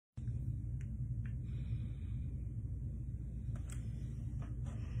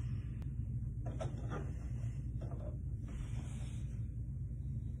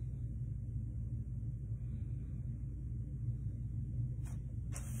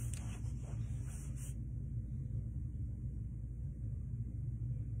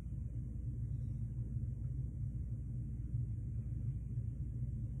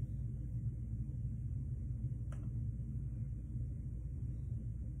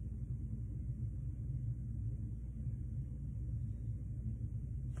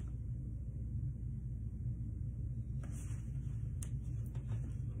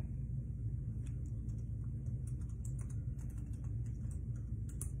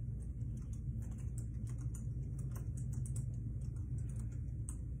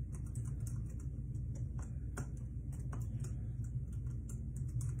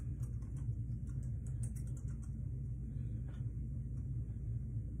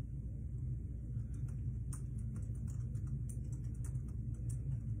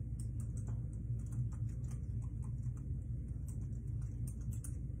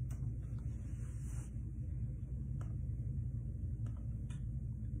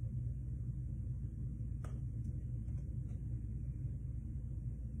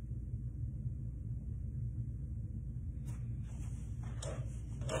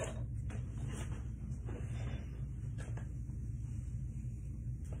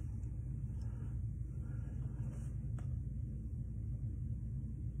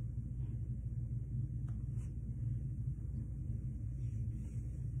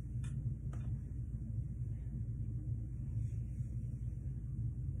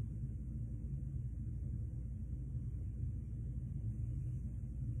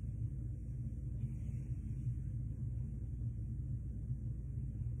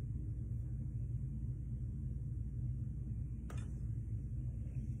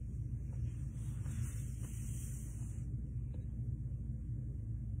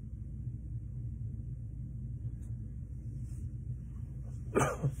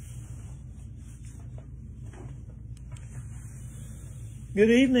Good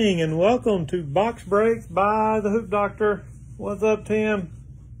evening and welcome to Box Breaks by the Hoop Doctor. What's up, Tim?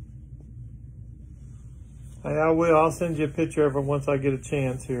 Hey, I'll send you a picture of it once I get a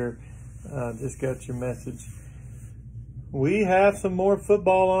chance here. Just got your message. We have some more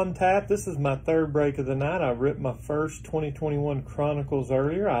football on tap. This is my third break of the night. I ripped my first 2021 Chronicles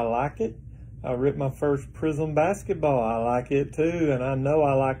earlier. I like it. I ripped my first PRIZM basketball. I like it too. And I know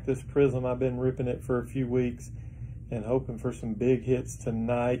I like this PRIZM. I've been ripping it for a few weeks and hoping for some big hits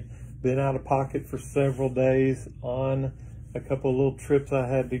tonight. Been out of pocket for several days on a couple of little trips I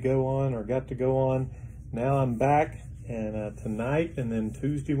had to go on or got to go on. Now I'm back, and tonight and then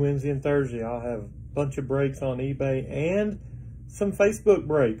Tuesday, Wednesday, and Thursday I'll have a bunch of breaks on eBay and some Facebook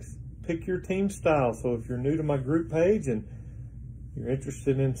breaks. Pick your team style. So if you're new to my group page and you're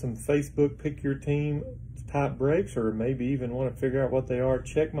interested in some Facebook pick your team type breaks, or maybe even want to figure out what they are,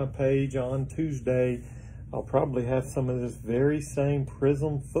 check my page on Tuesday. I'll probably have some of this very same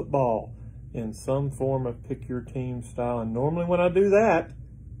PRIZM football in some form of pick your team style. And normally when I do that,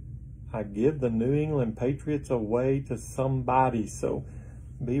 I give the New England Patriots away to somebody. So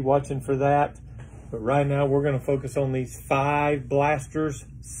be watching for that. But right now we're going to focus on these 5 blasters,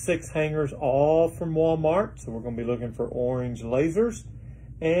 6 hangers, all from Walmart. So we're going to be looking for orange lasers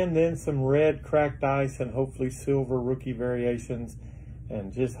and then some red cracked ice and hopefully silver rookie variations,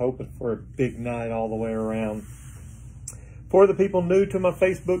 and just hoping for a big night all the way around. For the people new to my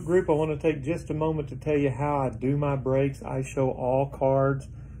Facebook group, I want to take just a moment to tell you how I do my breaks. I show all cards,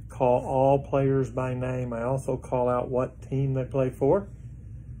 call all players by name. I also call out what team they play for.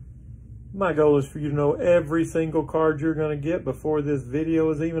 My goal is for you to know every single card you're going to get before this video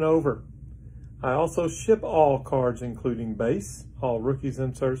is even over. I also ship all cards, including base, all rookies,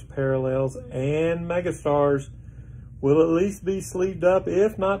 inserts, parallels, and megastars. Will at least be sleeved up,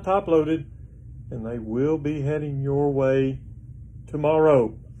 if not top loaded, and they will be heading your way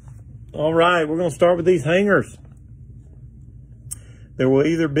tomorrow. All right, we're going to start with these hangers. There will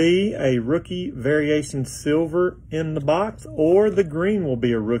either be a rookie variation silver in the box, or the green will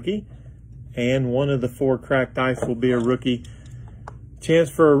be a rookie, and one of the 4 cracked ice will be a rookie. Chance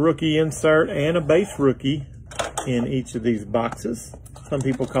for a rookie insert and a base rookie in each of these boxes. Some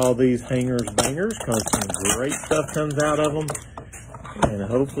people call these hangers bangers because some great stuff comes out of them. And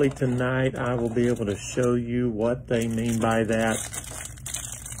hopefully tonight I will be able to show you what they mean by that.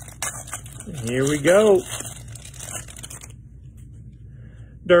 Here we go.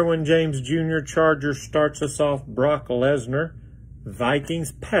 Derwin James Jr. Chargers starts us off. Brock Lesnar.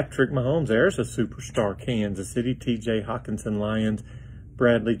 Vikings, Patrick Mahomes. There's a superstar. Kansas City, TJ Hawkinson, Lions.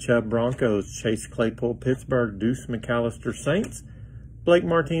 Bradley Chubb, Broncos. Chase Claypool, Pittsburgh. Deuce McAllister, Saints. Blake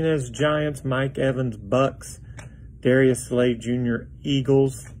Martinez, Giants. Mike Evans, Bucks. Darius Slade Jr.,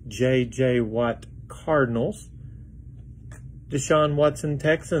 Eagles. J.J. Watt, Cardinals. Deshaun Watson,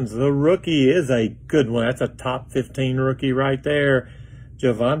 Texans. The rookie is a good one. That's a top 15 rookie right there.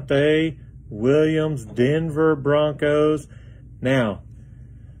 Javonte Williams, Denver Broncos. Now,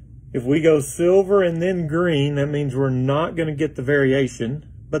 if we go silver and then green, that means we're not going to get the variation,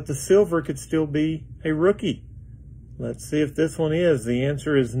 but the silver could still be a rookie. Let's see if this one is. The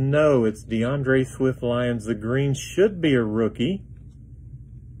answer is no. It's DeAndre Swift, Lions. The green should be a rookie.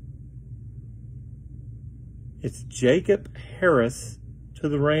 It's Jacob Harris to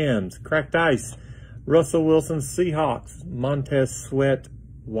the Rams. Cracked ice. Russell Wilson, Seahawks. Montez Sweat,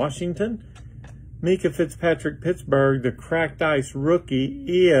 Washington. Mika Fitzpatrick, Pittsburgh. The cracked ice rookie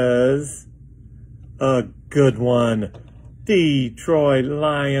is a good one. Detroit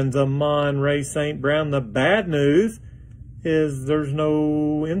Lions, Amon-Ra St. Brown. The bad news is there's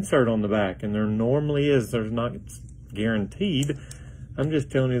no insert on the back, and there normally is. There's not guaranteed. I'm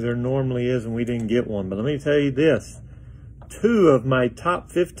just telling you there normally is, and we didn't get one. But let me tell you this. 2 of my top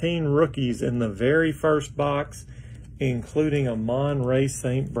 15 rookies in the very first box, including Amon-Ra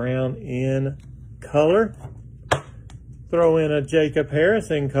St. Brown in color. Throw in a Jacob Harris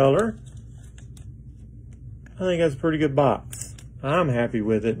in color. I think that's a pretty good box. I'm happy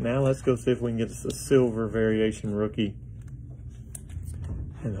with it. Now let's go see if we can get us a silver variation rookie.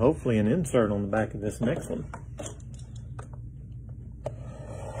 And hopefully an insert on the back of this next one.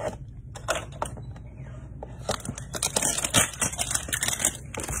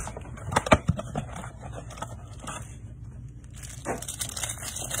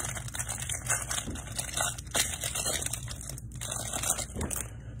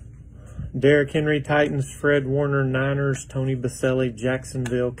 Derrick Henry, Titans. Fred Warner, Niners. Tony Baselli,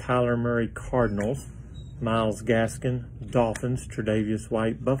 Jacksonville. Kyler Murray, Cardinals. Myles Gaskin, Dolphins. Tre'Davious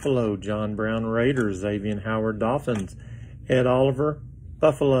White, Buffalo. John Brown, Raiders. Xavier Howard, Dolphins. Ed Oliver,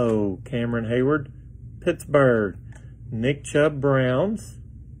 Buffalo. Cameron Hayward, Pittsburgh. Nick Chubb, Browns.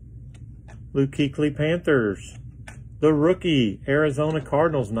 Luke Kuechly, Panthers. The rookie, Arizona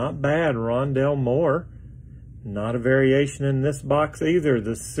Cardinals, not bad. Rondell Moore. Not a variation in this box either.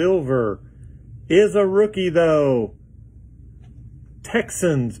 The silver is a rookie, though.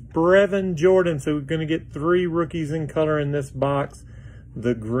 Texans, Brevin Jordan. So we're going to get 3 rookies in color in this box.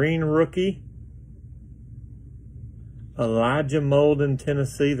 The green rookie, Elijah Molden,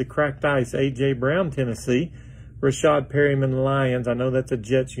 Tennessee. The cracked ice, A.J. Brown, Tennessee. Rashad Perryman, Lions. I know that's a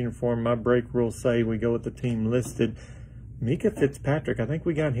Jets uniform. My break rules say we go with the team listed. Mika Fitzpatrick, I think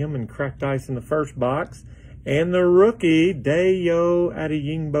we got him in cracked ice in the first box. And the rookie, Dayo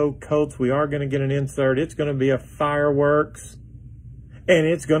Adeyingbo, Colts. We are going to get an insert. It's going to be a fireworks. And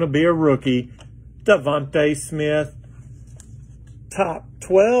it's going to be a rookie, Devontae Smith. Top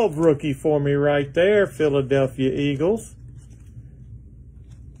 12 rookie for me right there, Philadelphia Eagles.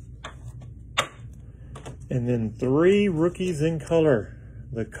 And then 3 rookies in color.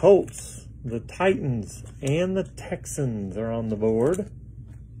 The Colts, the Titans, and the Texans are on the board.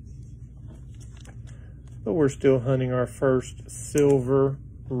 But we're still hunting our first silver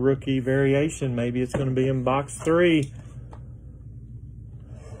rookie variation. Maybe it's going to be in box 3.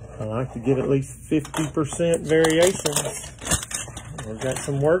 I like to get at least 50% variations. We've got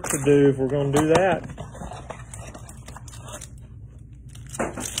some work to do if we're going to do that.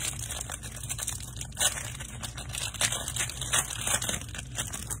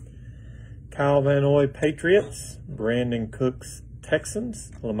 Kyle Van Noy, Patriots. Brandon Cooks,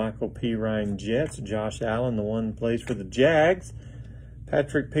 Texans. LaMichael P. Ryan, Jets. Josh Allen, the one plays for the Jags.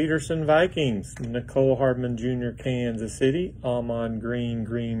 Patrick Peterson, Vikings. Nicole Hardman Jr., Kansas City. Ahman Green,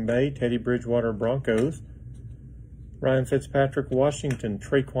 Green Bay. Teddy Bridgewater, Broncos. Ryan Fitzpatrick, Washington.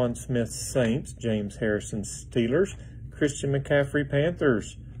 Traquan Smith, Saints. James Harrison, Steelers. Christian McCaffrey,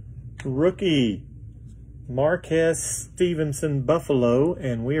 Panthers. Rookie, Marquez Stevenson, Buffalo.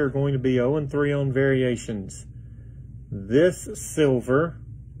 And we are going to be 0-3 on variations. This silver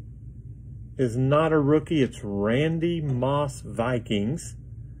is not a rookie. It's Randy Moss, Vikings.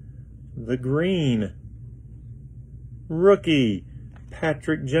 The green, rookie,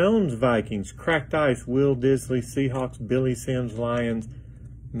 Patrick Jones, Vikings. Cracked ice, Will Disley, Seahawks. Billy Sims, Lions.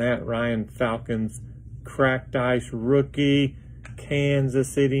 Matt Ryan, Falcons. Cracked ice, rookie,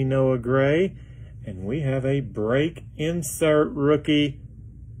 Kansas City, Noah Gray. And we have a break insert rookie.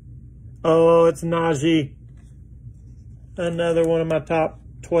 Oh, it's Najee. Another one of my top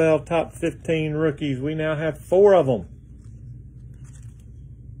 12, top 15 rookies. We now have 4 of them.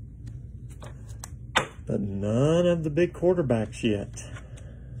 But none of the big quarterbacks yet.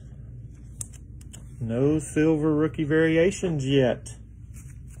 No silver rookie variations yet.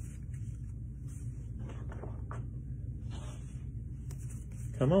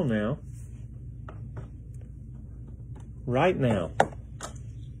 Come on now. Right now.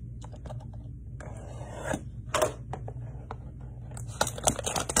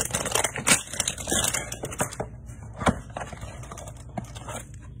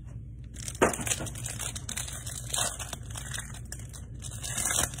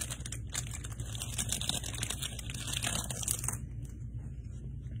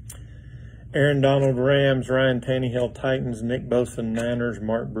 Aaron Donald, Rams. Ryan Tannehill, Titans. Nick Bosa, Niners.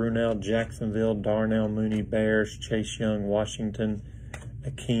 Mark Brunell, Jacksonville. Darnell Mooney, Bears. Chase Young, Washington.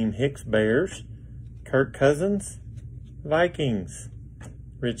 Akeem Hicks, Bears. Kirk Cousins, Vikings.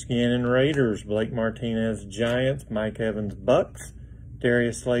 Rich Gannon, Raiders. Blake Martinez, Giants. Mike Evans, Bucks.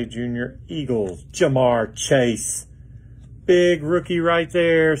 Darius Slay Jr., Eagles. Jamar Chase, big rookie right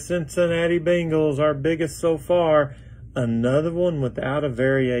there. Cincinnati Bengals, our biggest so far. Another one without a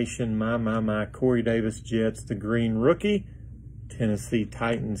variation. My. Corey Davis, Jets. The green rookie. Tennessee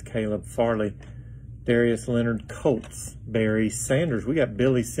Titans, Caleb Farley. Darius Leonard, Colts. Barry Sanders. We got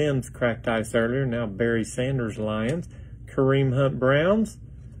Billy Sims, cracked ice earlier. Now Barry Sanders, Lions. Kareem Hunt, Browns.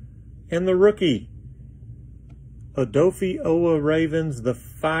 And the rookie, Odofe Owa, Ravens. The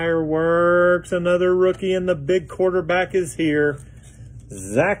fireworks. Another rookie, and the big quarterback is here.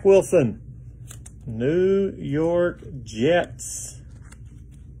 Zach Wilson, New York Jets.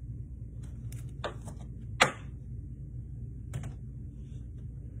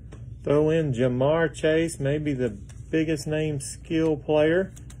 Throw in Jamar Chase, maybe the biggest name skill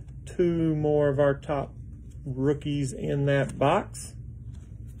player. 2 more of our top rookies in that box.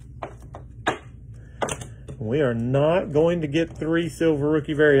 We are not going to get 3 silver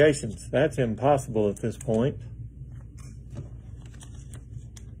rookie variations. That's impossible at this point.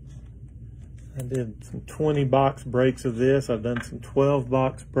 I did some 20 box breaks of this. I've done some 12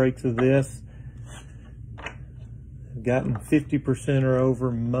 box breaks of this. gotten 50% or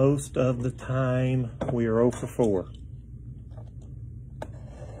over most of the time. We are 0 for 4.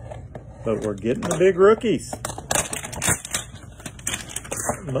 But we're getting the big rookies.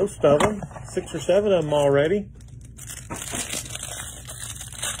 Most of them, 6 or 7 of them already.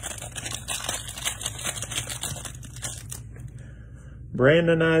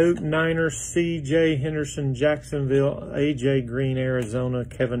 Brandon Ayuk, Niners, C.J. Henderson, Jacksonville, A.J. Green, Arizona,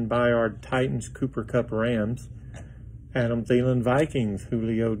 Kevin Byard, Titans, Cooper Kupp, Rams, Adam Thielen, Vikings,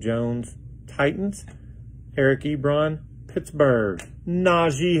 Julio Jones, Titans, Eric Ebron, Pittsburgh,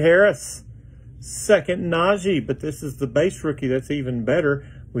 Najee Harris, second Najee, but this is the base rookie that's even better.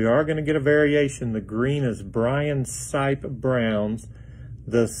 We are going to get a variation. The green is Brian Sipe, Browns.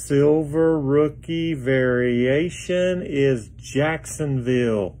 The silver rookie variation is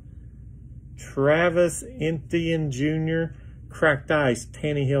Jacksonville. Travis Etienne Jr., Cracked Ice,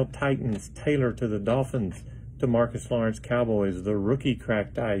 Tannehill, Titans. Taylor to the Dolphins. DeMarcus Lawrence, Cowboys. The rookie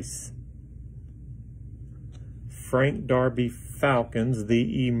Cracked Ice. Frank Darby, Falcons.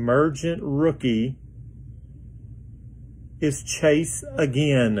 The emergent rookie is Chase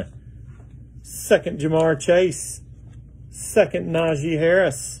again. Second Jamar Chase. Second Najee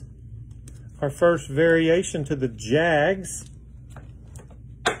Harris. Our first variation to the Jags.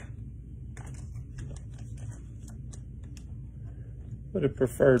 Would have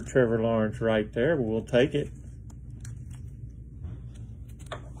preferred Trevor Lawrence right there, but we'll take it.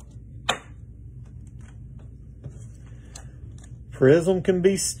 PRIZM can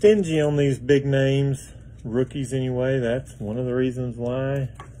be stingy on these big names. Rookies anyway, that's one of the reasons why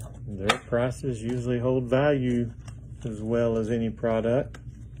their prices usually hold value as well as any product.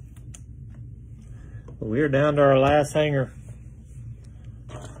 But we're down to our last hanger.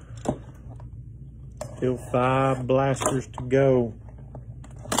 Still 5 blasters to go.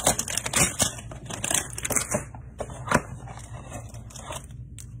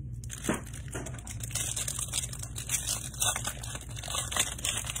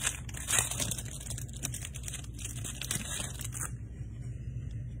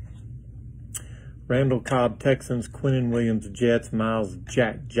 Randall Cobb, Texans. Quinnen Williams, Jets. Miles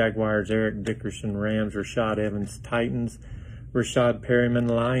Jack, Jaguars. Eric Dickerson, Rams. Rashad Evans, Titans. Rashad Perryman,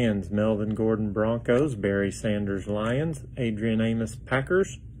 Lions. Melvin Gordon, Broncos. Barry Sanders, Lions. Adrian Amos,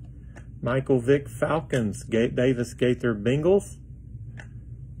 Packers. Michael Vick, Falcons. Davis Gaither, Bengals.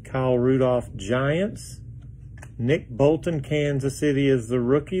 Kyle Rudolph, Giants. Nick Bolton, Kansas City is the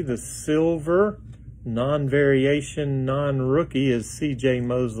rookie. The silver non-variation non-rookie is C.J.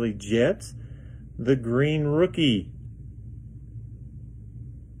 Mosley, Jets. The green rookie,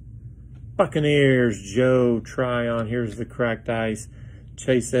 Buccaneers, Joe Tryon. Here's the Cracked Ice.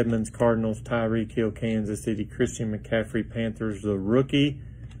 Chase Edmonds, Cardinals. Tyreek Hill, Kansas City. Christian McCaffrey, Panthers. The rookie,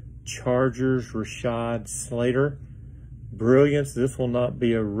 Chargers, Rashad Slater. Brilliance, this will not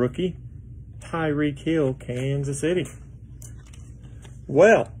be a rookie. Tyreek Hill, Kansas City.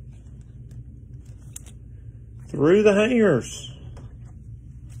 Well, through the hangers.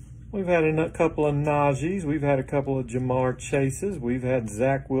 We've had a couple of Najees. We've had a couple of Jamar Chases. We've had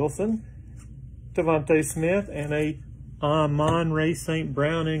Zach Wilson, Devontae Smith, and a Amon-Ra St.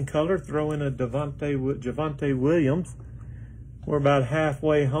 Brown in color. Throw in a Javonte Williams. We're about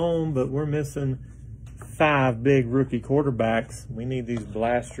halfway home, but we're missing 5 big rookie quarterbacks. We need these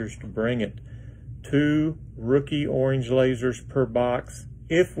blasters to bring it. 2 rookie orange lasers per box.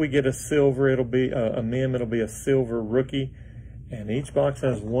 If we get a silver, it'll be a MIM. It'll be a silver rookie. And each box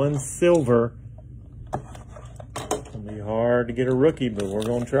has 1 silver. It'll be hard to get a rookie, but we're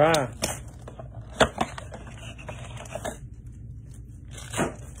going to try.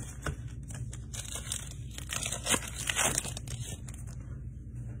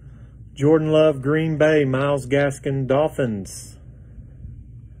 Jordan Love, Green Bay. Myles Gaskin, Dolphins.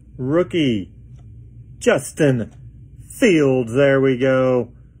 Rookie, Justin Fields. There we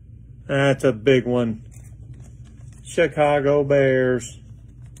go. That's a big one. Chicago Bears,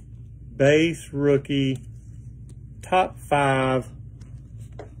 base rookie, top 5.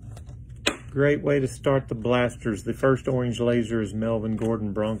 Great way to start the blasters. The first orange laser is Melvin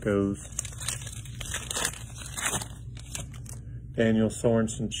Gordon, Broncos. Daniel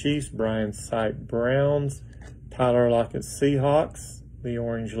Sorensen, Chiefs. Brian Sipe, Browns. Tyler Lockett, Seahawks. The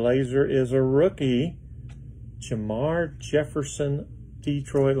orange laser is a rookie, Jamar Jefferson,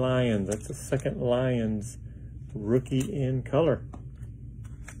 Detroit Lions. That's the second Lions rookie in color.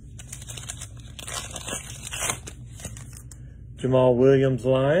 Jamal Williams,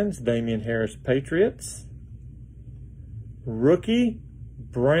 Lions. Damian Harris, Patriots. Rookie,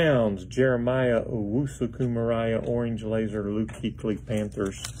 Browns. Jeremiah Owusu-Kumeria, orange laser. Luke Kuechly,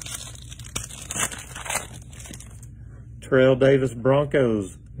 Panthers. Terrell Davis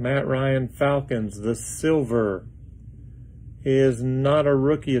Broncos, Matt Ryan Falcons. The silver is not a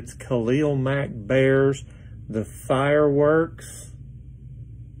rookie. It's Khalil Mack Bears. The fireworks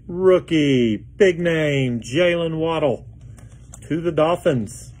rookie, big name, Jalen Waddle to the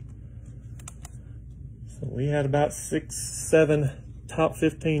Dolphins. So we had about 6, 7 top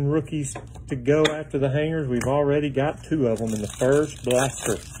 15 rookies to go after the hangers. We've already got 2 of them in the first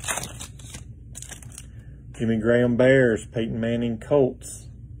blaster. Jimmy Graham Bears, Peyton Manning Colts.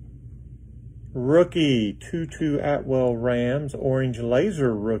 Rookie, Tutu Atwell Rams, orange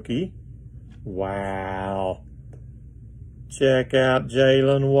laser rookie. Wow. Check out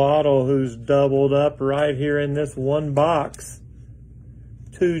Jalen Waddle, who's doubled up right here in this one box.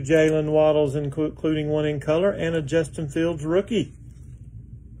 2 Jalen Waddles, including 1 in color, and a Justin Fields rookie.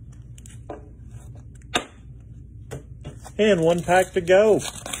 And 1 pack to go.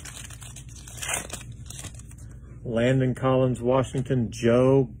 Landon Collins, Washington,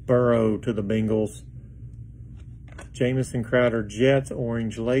 Joe Burrow to the Bengals. Jamison Crowder, Jets,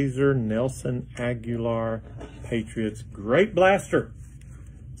 orange laser, Nelson Aguilar, Patriots. Great blaster.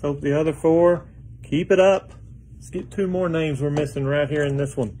 Let's hope the other 4 keep it up. Let's get 2 more names we're missing right here in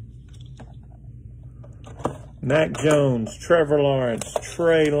this one. Mac Jones, Trevor Lawrence,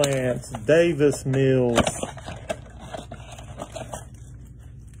 Trey Lance, Davis Mills.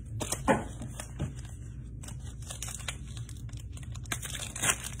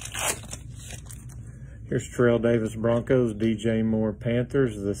 Here's Terrell Davis Broncos, DJ Moore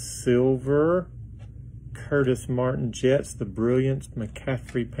Panthers, the silver, Curtis Martin Jets, the Brilliance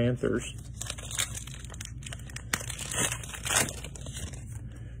McCaffrey Panthers.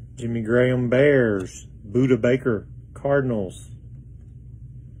 Jimmy Graham Bears, Buda Baker Cardinals.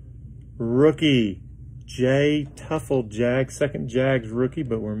 Rookie, Jay Tuffle Jags, second Jags rookie,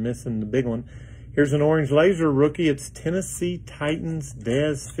 but we're missing the big one. Here's an orange laser rookie. It's Tennessee Titans,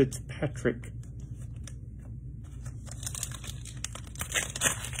 Dez Fitzpatrick.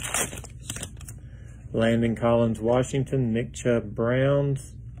 Landon Collins, Washington, Nick Chubb,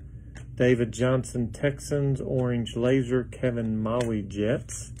 Browns, David Johnson, Texans, orange laser, Kevin Maui,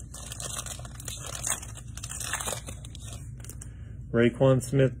 Jets. Raekwon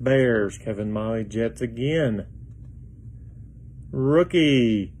Smith, Bears, Kevin Maui, Jets again.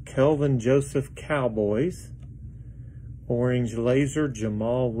 Rookie, Kelvin Joseph, Cowboys, orange laser,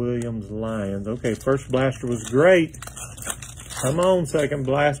 Jamal Williams, Lions. Okay, first blaster was great. Come on, second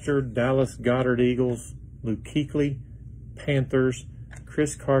blaster, Dallas Goedert Eagles, Luke Kuechly, Panthers,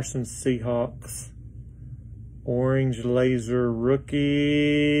 Chris Carson Seahawks, orange laser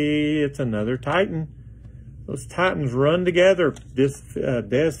rookie. It's another Titan. Those Titans run together. This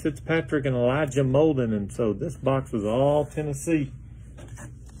Dez Fitzpatrick and Elijah Molden, and so this box was all Tennessee.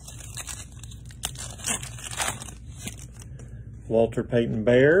 Walter Payton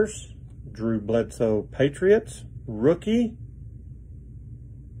Bears, Drew Bledsoe Patriots, rookie.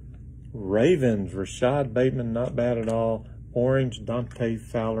 Ravens, Rashad Bateman, not bad at all. Orange, Dante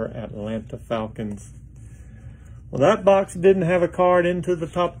Fowler, Atlanta Falcons. Well, that box didn't have a card into the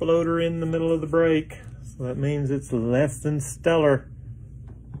top loader in the middle of the break. So that means it's less than stellar.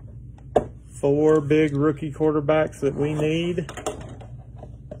 4 big rookie quarterbacks that we need.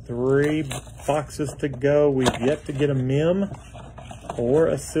 3 boxes to go. We've yet to get a mem or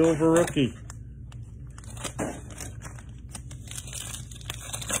a silver rookie.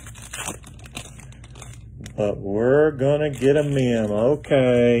 But we're going to get a mem.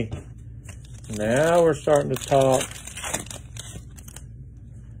 Okay. Now we're starting to talk.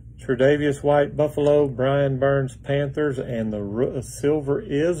 Tre'Davious White, Buffalo, Brian Burns, Panthers, and the silver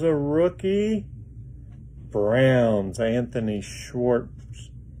is a rookie. Browns, Anthony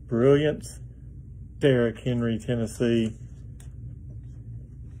Schwartz, Brilliance, Derrick Henry, Tennessee.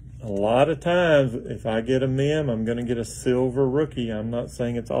 A lot of times, if I get a mem, I'm going to get a silver rookie. I'm not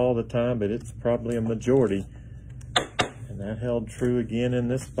saying it's all the time, but it's probably a majority. And that held true again in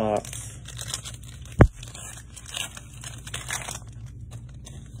this box.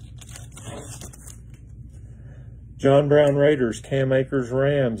 John Brown Raiders, Cam Akers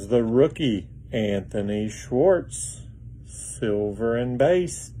Rams, the rookie, Anthony Schwartz, silver and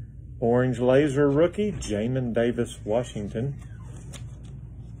base. Orange laser rookie, Jamin Davis, Washington.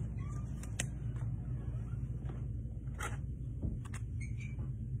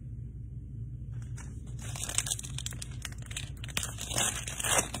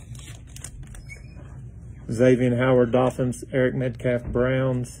 Xavier Howard, Dolphins, Eric Metcalf,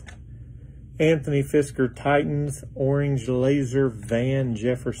 Browns. Anthony Fisker, Titans, orange laser, Van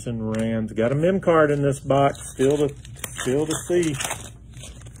Jefferson, Rams. Got a mem card in this box, still to see.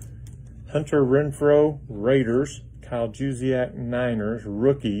 Hunter Renfrow, Raiders, Kyle Juszczyk, Niners,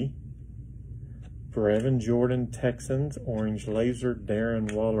 rookie. Brevin Jordan, Texans, orange laser.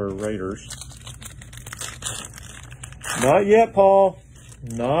 Darren Waller, Raiders. Not yet, Paul.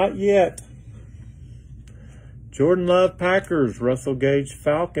 Not yet. Jordan Love, Packers. Russell Gage,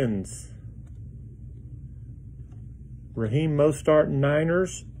 Falcons. Raheem Mostert,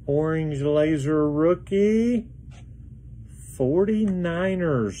 Niners, orange laser rookie.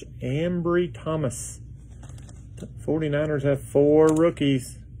 49ers, Ambry Thomas. 49ers have 4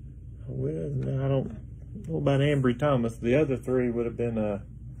 rookies. I don't know about Ambry Thomas. The other 3 would have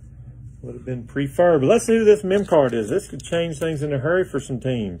been preferred. But let's see who this mem card is. This could change things in a hurry for some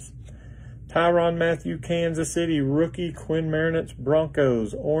teams. Tyrann Mathieu, Kansas City, rookie. Quinn Marinitz,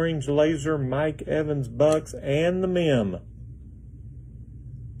 Broncos, orange laser. Mike Evans, Bucks, and the mem.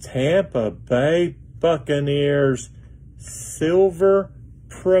 Tampa Bay Buccaneers, silver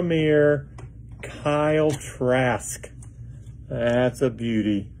premier, Kyle Trask. That's a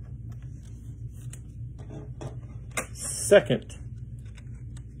beauty. Second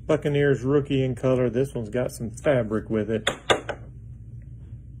Buccaneers rookie in color. This one's got some fabric with it.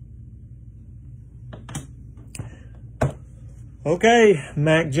 Okay,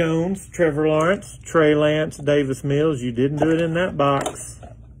 Mac Jones, Trevor Lawrence, Trey Lance, Davis Mills. You didn't do it in that box.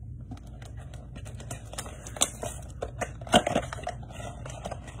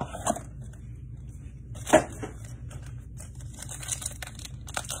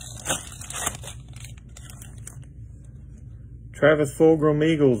 Travis Fulgham,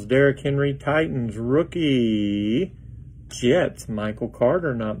 Eagles. Derrick Henry, Titans. Rookie. Jets. Michael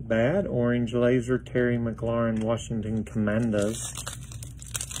Carter, not bad. Orange laser. Terry McLaurin, Washington Commanders.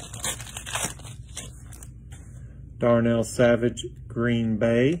 Darnell Savage, Green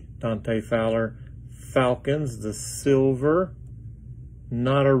Bay. Dante Fowler, Falcons. The silver.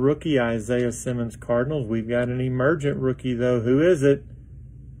 Not a rookie. Isaiah Simmons, Cardinals. We've got an emergent rookie, though. Who is it?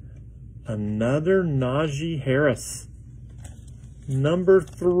 Another Najee Harris. Number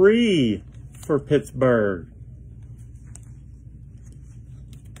 3 for Pittsburgh.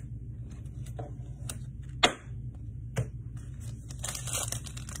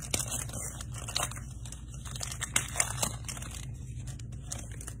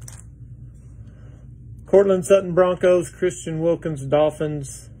 Cortland Sutton, Broncos. Christian Wilkins,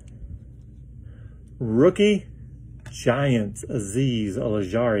 Dolphins. Rookie, Giants. Azeez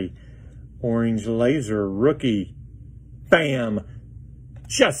Ojulari. Orange laser, rookie. Bam!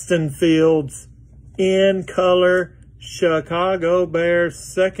 Justin Fields, in color, Chicago Bears.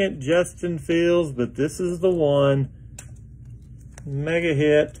 Second Justin Fields, but this is the one. Mega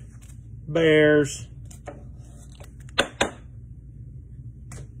hit, Bears.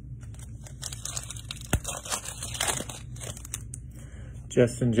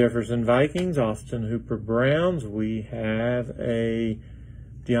 Justin Jefferson, Vikings. Austin Hooper, Browns. We have a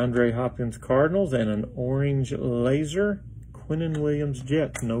DeAndre Hopkins, Cardinals, and an orange laser. Quinnen Williams,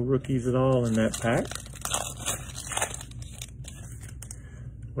 Jets. No rookies at all in that pack.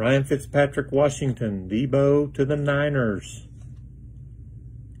 Ryan Fitzpatrick, Washington. Debo to the Niners.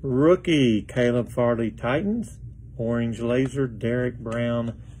 Rookie, Caleb Farley, Titans. Orange laser, Derek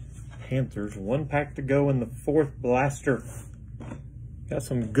Brown, Panthers. 1 pack to go in the 4th blaster. Got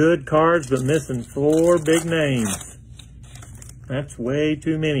some good cards, but missing 4 big names. That's way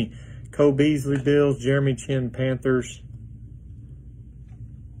too many. Cole Beasley, Bills. Jeremy Chin, Panthers.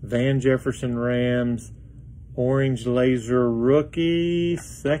 Van Jefferson, Rams. Orange laser rookie.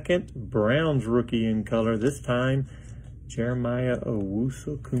 Second Browns rookie in color. This time, Jeremiah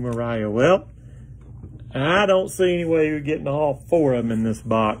Owusu-Koramoah. Well, I don't see any way you're getting all 4 of them in this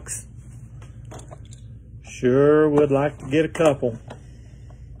box. Sure would like to get a couple.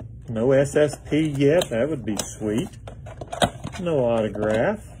 No SSP yet. That would be sweet. No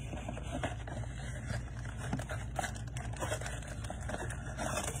autograph.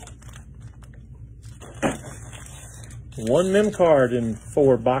 One mem card in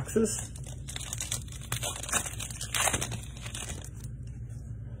 4 boxes.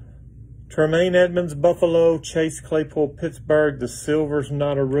 Tremaine Edmonds, Buffalo. Chase Claypool, Pittsburgh. The silver's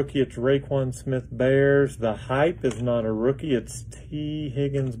not a rookie. It's Raekwon Smith, Bears. The hype is not a rookie. It's T.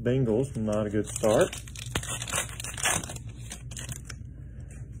 Higgins, Bengals. Not a good start.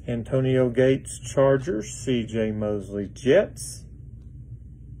 Antonio Gates, Chargers. C.J. Mosley, Jets.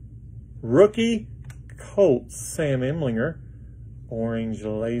 Rookie, Colts, Sam Emlinger. Orange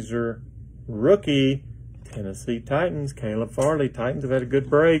laser rookie, Tennessee Titans, Caleb Farley. Titans have had a good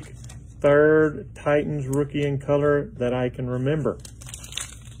break. 3rd Titans rookie in color that I can remember.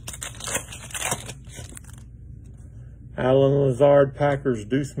 Alan Lazard, Packers.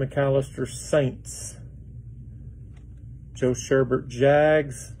 Deuce McAllister, Saints. Joe Sherbert,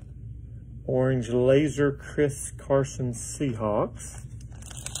 Jags. Orange laser, Chris Carson, Seahawks.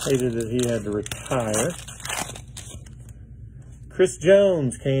 Hated that he had to retire. Chris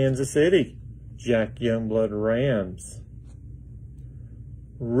Jones, Kansas City. Jack Youngblood, Rams.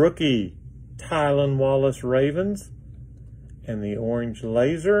 Rookie, Tylan Wallace, Ravens. And the orange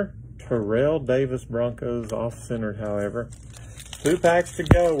laser, Terrell Davis, Broncos, off-centered, however. 2 packs to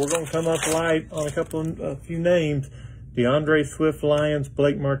go. We're going to come up light on a few names. DeAndre Swift, Lions.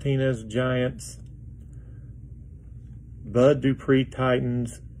 Blake Martinez, Giants. Bud Dupree,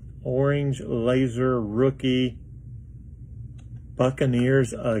 Titans. Orange laser, rookie,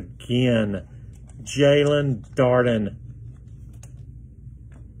 Buccaneers again. Jalen Darden.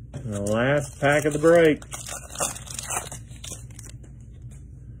 And the last pack of the break.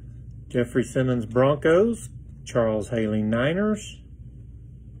 Jeffrey Simmons, Broncos. Charles Haley, Niners.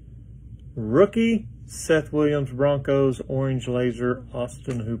 Rookie, Seth Williams, Broncos. Orange laser,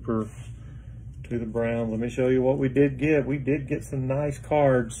 Austin Hooper to the Browns. Let me show you what we did get. We did get some nice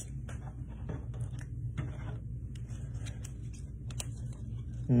cards.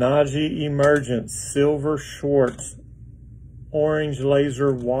 Najee Emergence, Silver Schwartz, Orange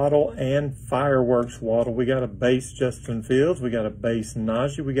Laser Waddle, and Fireworks Waddle. We got a base Justin Fields. We got a base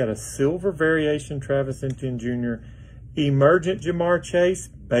Najee. We got a silver variation Travis Etienne Jr. Emergent Jamar Chase,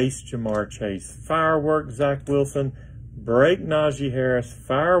 base Jamar Chase. Fireworks Zach Wilson, break Najee Harris.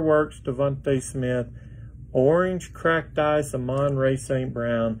 Fireworks Devontae Smith. Orange Cracked Ice Amon-Ra St.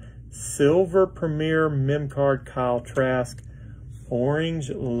 Brown. Silver Premier Mem Card Kyle Trask. Orange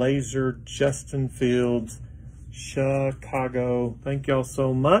Laser Justin Fields, Chicago. Thank y'all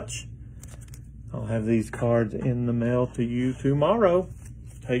so much. I'll have these cards in the mail to you tomorrow.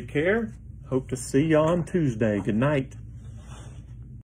 Take care. Hope to see you on Tuesday. Good night.